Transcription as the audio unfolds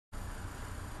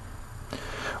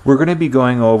we're going to be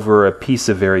going over a piece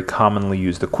of very commonly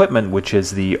used equipment, which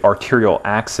is the arterial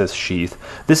access sheath.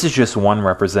 This is just one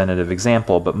representative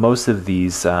example, but most of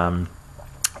these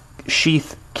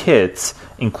sheath kits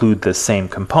include the same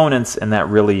components, and that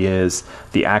really is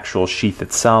the actual sheath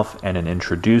itself and an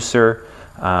introducer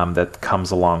that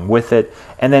comes along with it.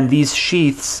 And then these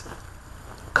sheaths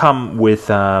come with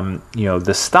the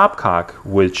stopcock,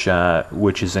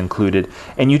 which is included,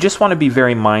 and you just want to be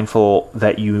very mindful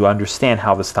that you understand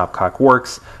how the stopcock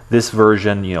works. This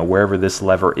version, wherever this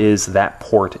lever is, that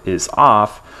port is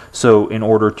off. So in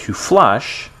order to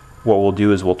flush, what we'll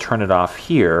do is we'll turn it off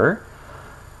here,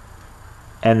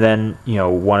 and then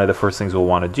one of the first things we'll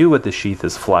want to do with the sheath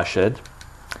is flush it.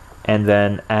 And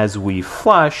then as we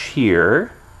flush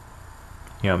here,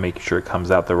 making sure it comes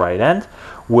out the right end,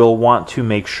 we'll want to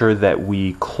make sure that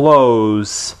we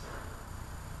close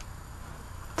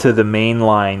to the main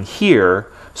line here,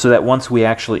 so that once we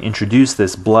actually introduce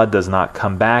this, blood does not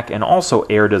come back and also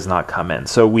air does not come in.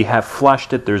 So we have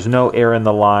flushed it, there's no air in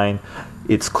the line,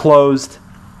 it's closed.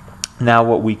 Now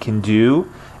what we can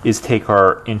do is take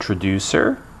our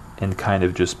introducer and kind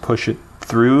of just push it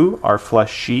through our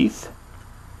flush sheath.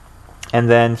 And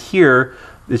then here,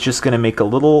 it's just going to make a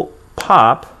little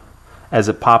pop as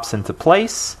it pops into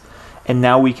place. And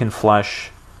now we can flush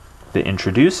the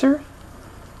introducer.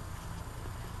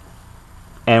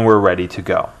 And we're ready to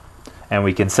go. And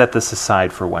we can set this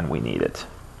aside for when we need it.